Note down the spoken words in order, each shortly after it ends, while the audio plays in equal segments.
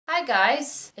Hi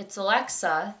guys, it's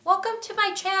Alexa. Welcome to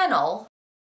my channel.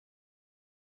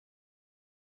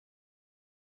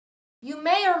 You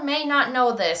may or may not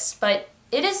know this, but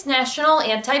it is National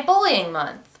Anti-Bullying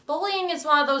Month. Bullying is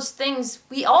one of those things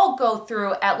we all go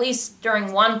through at least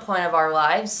during one point of our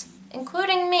lives,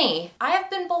 including me. I have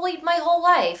been bullied my whole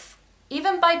life,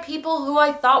 even by people who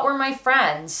I thought were my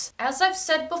friends. As I've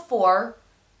said before,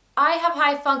 I have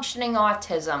high-functioning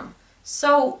autism.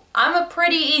 So, I'm a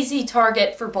pretty easy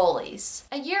target for bullies.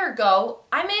 A year ago,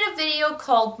 I made a video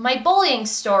called My Bullying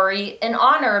Story in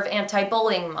honor of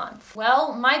Anti-Bullying Month.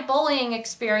 Well, my bullying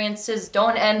experiences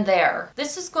don't end there.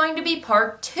 This is going to be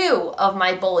part 2 of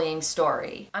my bullying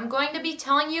story. I'm going to be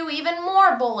telling you even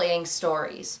more bullying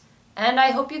stories, and I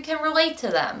hope you can relate to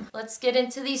them. Let's get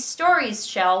into these stories,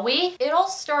 shall we? It all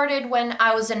started when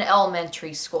I was in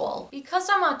elementary school. Because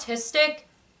I'm autistic,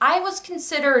 I was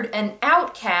considered an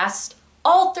outcast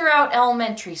all throughout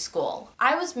elementary school.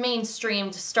 I was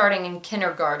mainstreamed starting in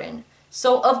kindergarten,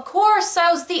 so of course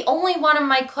I was the only one in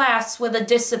my class with a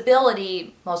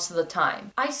disability most of the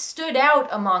time. I stood out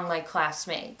among my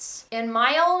classmates. In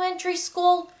my elementary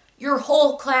school, your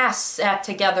whole class sat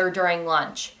together during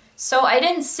lunch, so I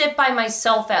didn't sit by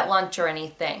myself at lunch or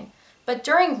anything. But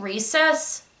during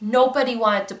recess, nobody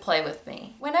wanted to play with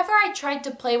me. Whenever I tried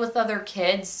to play with other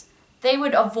kids, they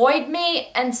would avoid me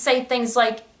and say things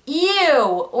like,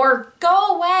 "Ew," or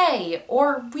 "Go away,"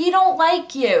 or "We don't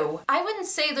like you." I wouldn't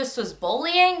say this was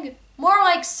bullying, more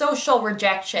like social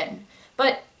rejection,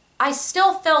 but I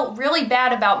still felt really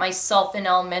bad about myself in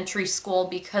elementary school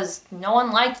because no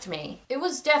one liked me. It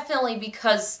was definitely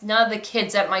because none of the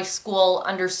kids at my school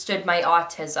understood my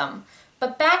autism.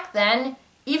 But back then,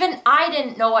 even I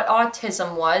didn't know what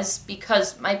autism was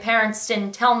because my parents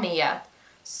didn't tell me yet.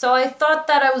 So I thought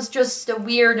that I was just a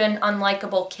weird and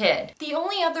unlikable kid. The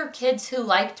only other kids who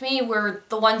liked me were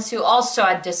the ones who also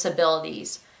had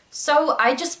disabilities. So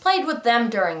I just played with them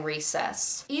during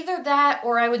recess. Either that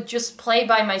or I would just play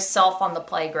by myself on the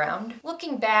playground.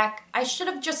 Looking back, I should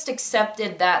have just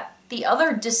accepted that the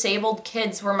other disabled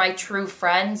kids were my true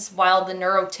friends, while the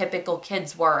neurotypical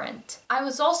kids weren't. I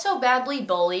was also badly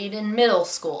bullied in middle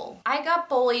school. I got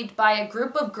bullied by a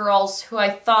group of girls who I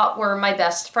thought were my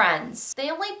best friends.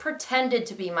 They only pretended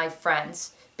to be my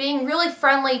friends, being really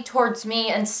friendly towards me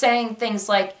and saying things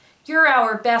like, "You're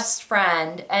our best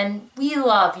friend," and "We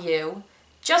love you,"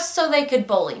 just so they could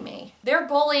bully me. Their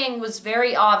bullying was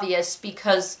very obvious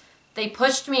because they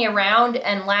pushed me around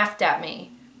and laughed at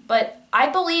me. But I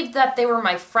believed that they were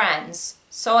my friends,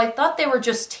 so I thought they were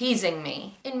just teasing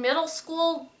me. In middle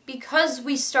school, because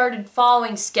we started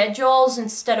following schedules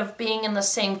instead of being in the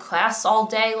same class all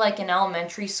day like in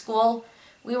elementary school,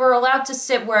 we were allowed to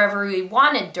sit wherever we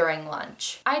wanted during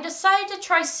lunch. I decided to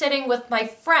try sitting with my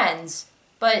friends,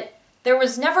 but there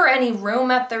was never any room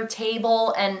at their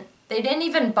table, and they didn't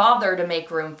even bother to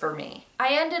make room for me.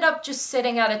 I ended up just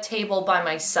sitting at a table by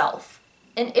myself.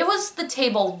 And it was the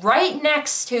table right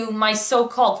next to my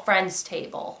so-called friend's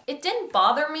table. It didn't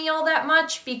bother me all that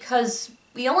much because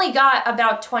we only got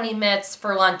about 20 minutes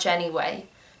for lunch anyway.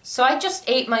 So I just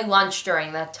ate my lunch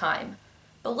during that time.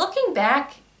 But looking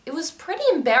back, it was pretty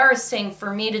embarrassing for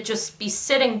me to just be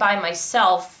sitting by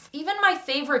myself. Even my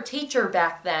favorite teacher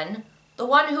back then, the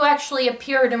one who actually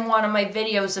appeared in one of my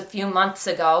videos a few months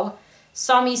ago,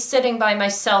 saw me sitting by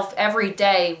myself every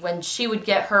day when she would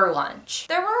get her lunch.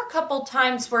 There were a couple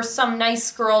times where some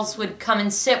nice girls would come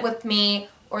and sit with me,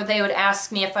 or they would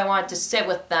ask me if I wanted to sit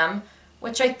with them,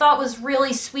 which I thought was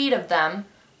really sweet of them,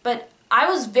 but I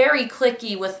was very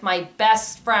cliquey with my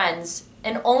best friends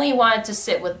and only wanted to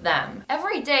sit with them.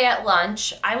 Every day at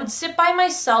lunch, I would sit by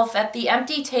myself at the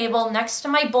empty table next to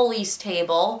my bully's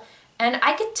table, and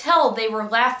I could tell they were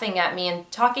laughing at me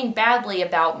and talking badly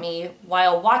about me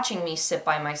while watching me sit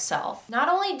by myself. Not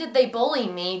only did they bully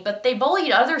me, but they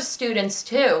bullied other students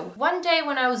too. One day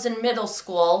when I was in middle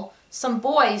school, some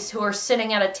boys who were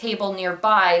sitting at a table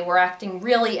nearby were acting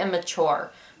really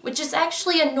immature, which is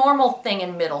actually a normal thing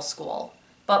in middle school.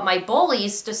 But my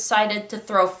bullies decided to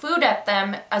throw food at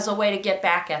them as a way to get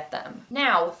back at them.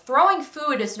 Now, throwing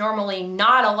food is normally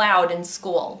not allowed in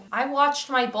school. I watched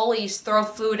my bullies throw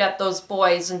food at those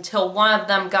boys until one of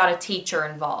them got a teacher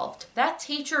involved. That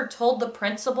teacher told the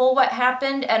principal what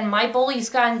happened, and my bullies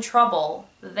got in trouble.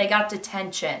 They got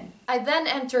detention. I then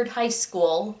entered high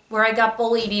school, where I got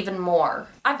bullied even more.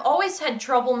 I've always had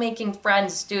trouble making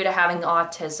friends due to having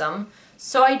autism,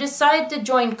 so I decided to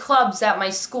join clubs at my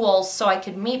school so I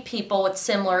could meet people with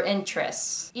similar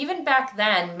interests. Even back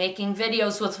then, making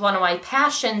videos was one of my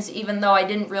passions, even though I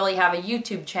didn't really have a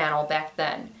YouTube channel back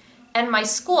then. And my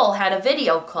school had a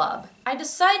video club. I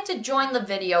decided to join the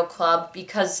video club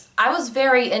because I was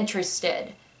very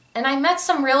interested, and I met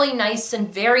some really nice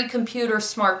and very computer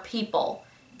smart people.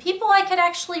 People I could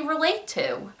actually relate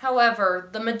to. However,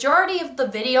 the majority of the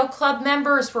video club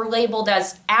members were labeled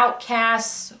as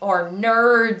outcasts or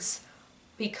nerds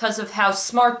because of how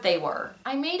smart they were.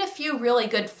 I made a few really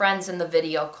good friends in the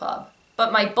video club,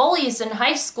 but my bullies in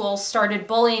high school started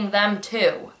bullying them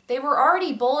too. They were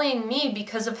already bullying me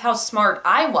because of how smart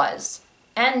I was,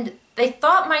 and they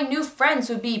thought my new friends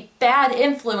would be bad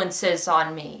influences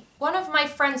on me. One of my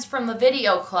friends from the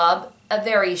video club, a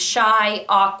very shy,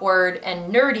 awkward,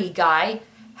 and nerdy guy,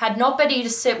 had nobody to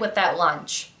sit with at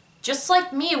lunch. Just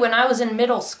like me when I was in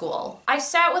middle school. I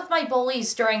sat with my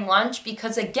bullies during lunch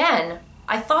because, again,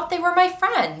 I thought they were my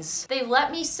friends. They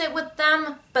let me sit with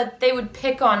them, but they would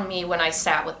pick on me when I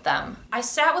sat with them. I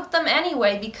sat with them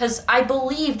anyway because I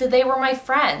believed they were my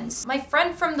friends. My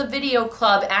friend from the video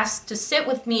club asked to sit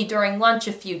with me during lunch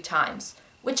a few times,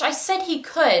 which I said he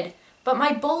could, but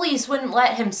my bullies wouldn't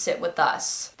let him sit with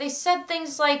us. They said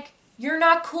things like, "You're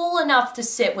not cool enough to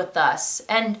sit with us,"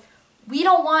 and "We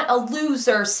don't want a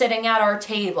loser sitting at our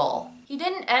table." He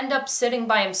didn't end up sitting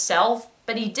by himself,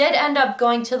 but he did end up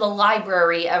going to the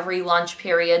library every lunch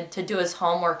period to do his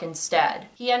homework instead.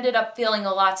 He ended up feeling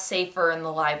a lot safer in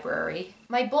the library.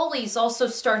 My bullies also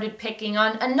started picking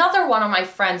on another one of my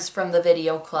friends from the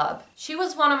video club. She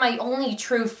was one of my only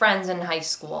true friends in high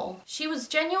school. She was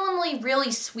genuinely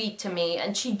really sweet to me,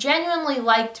 and she genuinely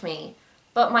liked me,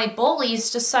 but my bullies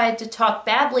decided to talk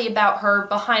badly about her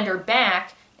behind her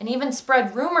back and even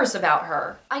spread rumors about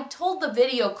her. I told the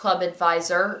video club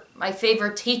advisor, my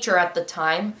favorite teacher at the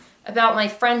time, about my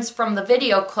friends from the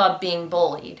video club being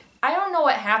bullied. I don't know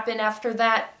what happened after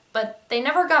that, but they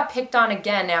never got picked on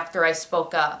again after I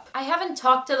spoke up. I haven't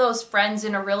talked to those friends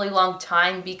in a really long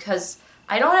time because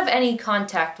I don't have any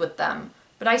contact with them,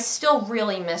 but I still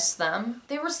really miss them.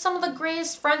 They were some of the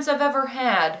greatest friends I've ever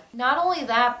had. Not only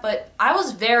that, but I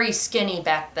was very skinny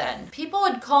back then. People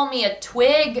would call me a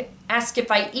twig, ask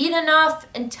if I eat enough,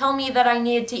 and tell me that I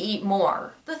needed to eat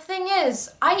more. The thing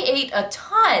is, I ate a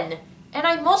ton, and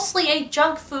I mostly ate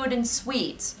junk food and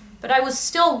sweets, but I was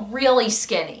still really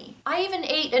skinny. I even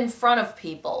ate in front of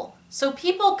people, so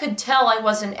people could tell I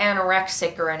wasn't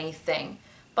anorexic or anything.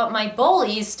 But my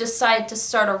bullies decided to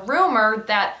start a rumor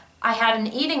that I had an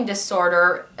eating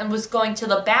disorder and was going to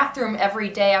the bathroom every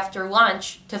day after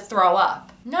lunch to throw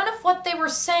up. None of what they were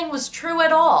saying was true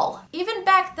at all. Even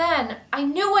back then, I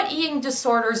knew what eating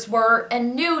disorders were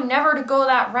and knew never to go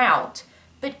that route.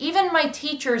 But even my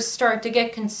teachers started to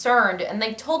get concerned, and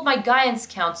they told my guidance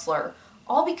counselor,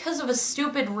 all because of a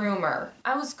stupid rumor.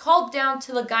 I was called down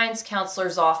to the guidance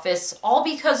counselor's office, all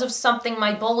because of something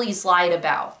my bullies lied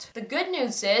about. The good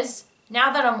news is,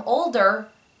 now that I'm older,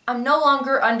 I'm no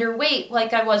longer underweight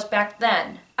like I was back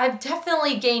then. I've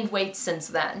definitely gained weight since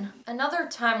then. Another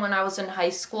time when I was in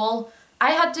high school,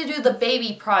 I had to do the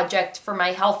baby project for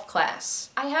my health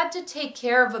class. I had to take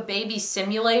care of a baby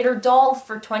simulator doll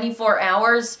for 24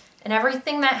 hours, and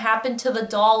everything that happened to the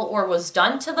doll or was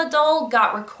done to the doll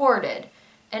got recorded.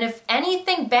 And if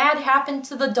anything bad happened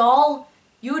to the doll,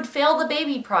 you would fail the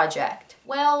baby project.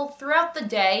 Well, throughout the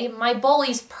day, my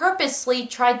bullies purposely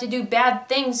tried to do bad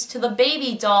things to the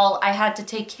baby doll I had to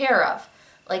take care of,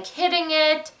 like hitting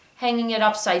it, hanging it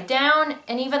upside down,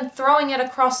 and even throwing it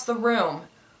across the room,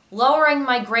 lowering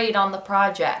my grade on the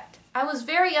project. I was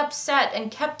very upset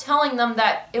and kept telling them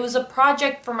that it was a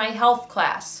project for my health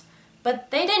class,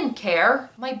 but they didn't care.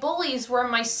 My bullies were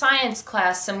in my science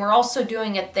class and were also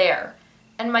doing it there,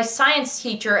 and my science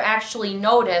teacher actually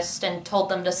noticed and told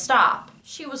them to stop.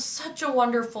 She was such a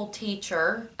wonderful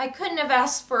teacher. I couldn't have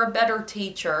asked for a better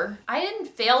teacher. I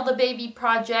didn't fail the baby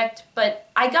project, but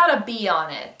I got a B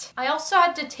on it. I also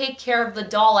had to take care of the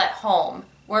doll at home,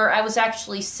 where I was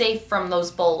actually safe from those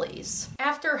bullies.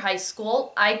 After high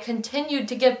school, I continued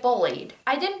to get bullied.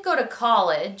 I didn't go to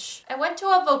college. I went to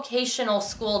a vocational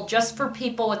school just for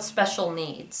people with special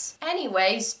needs.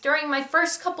 Anyways, during my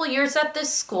first couple years at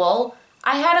this school,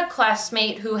 I had a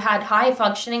classmate who had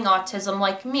high-functioning autism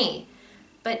like me,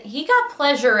 but he got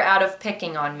pleasure out of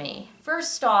picking on me.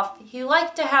 First off, he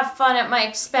liked to have fun at my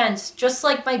expense, just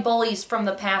like my bullies from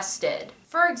the past did.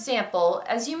 For example,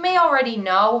 as you may already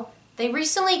know, they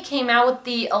recently came out with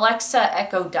the Alexa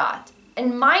Echo Dot,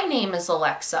 and my name is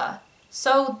Alexa.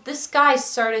 So this guy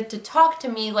started to talk to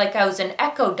me like I was an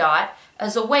Echo Dot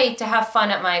as a way to have fun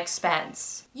at my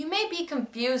expense. You may be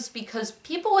confused because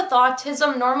people with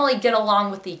autism normally get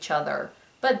along with each other,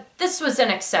 but this was an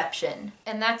exception.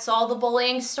 And that's all the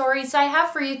bullying stories I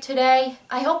have for you today.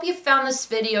 I hope you found this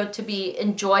video to be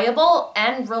enjoyable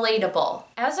and relatable.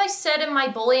 As I said in my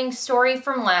bullying story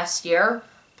from last year,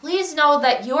 please know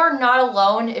that you are not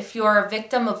alone if you are a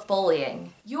victim of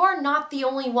bullying. You are not the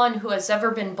only one who has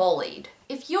ever been bullied.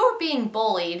 If you are being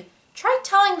bullied, try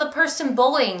telling the person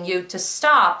bullying you to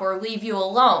stop or leave you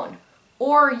alone.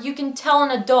 Or you can tell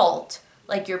an adult,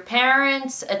 like your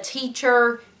parents, a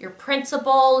teacher, your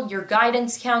principal, your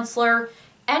guidance counselor,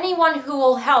 anyone who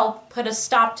will help put a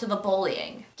stop to the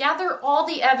bullying. Gather all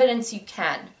the evidence you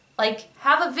can, like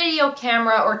have a video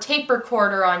camera or tape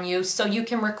recorder on you so you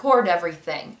can record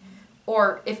everything.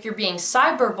 Or if you're being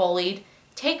cyberbullied,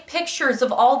 take pictures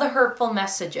of all the hurtful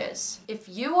messages. If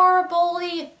you are a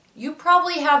bully, you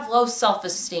probably have low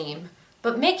self-esteem,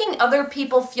 but making other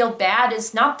people feel bad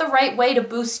is not the right way to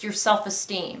boost your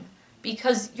self-esteem,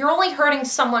 because you're only hurting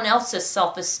someone else's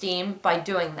self-esteem by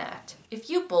doing that.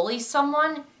 If you bully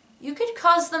someone, you could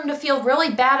cause them to feel really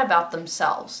bad about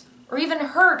themselves, or even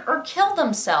hurt or kill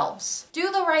themselves.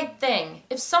 Do the right thing.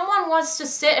 If someone wants to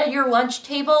sit at your lunch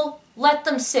table, let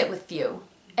them sit with you.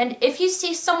 And if you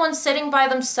see someone sitting by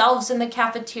themselves in the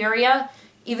cafeteria,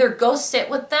 either go sit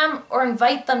with them or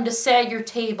invite them to sit at your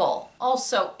table.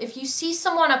 Also, if you see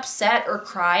someone upset or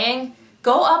crying,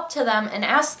 go up to them and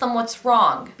ask them what's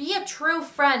wrong. Be a true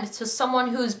friend to someone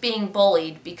who's being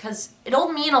bullied because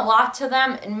it'll mean a lot to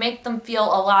them and make them feel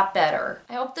a lot better.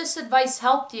 I hope this advice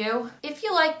helped you. If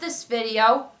you like this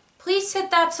video, please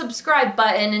hit that subscribe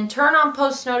button and turn on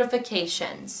post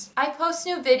notifications. I post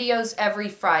new videos every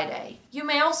Friday. You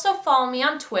may also follow me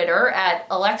on Twitter at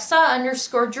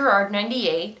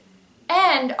Alexa_Girard98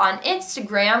 and on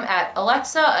Instagram at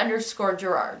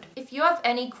Alexa_Girard. If you have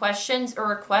any questions or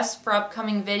requests for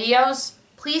upcoming videos,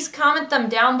 please comment them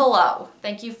down below.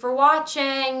 Thank you for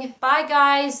watching. Bye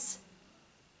guys!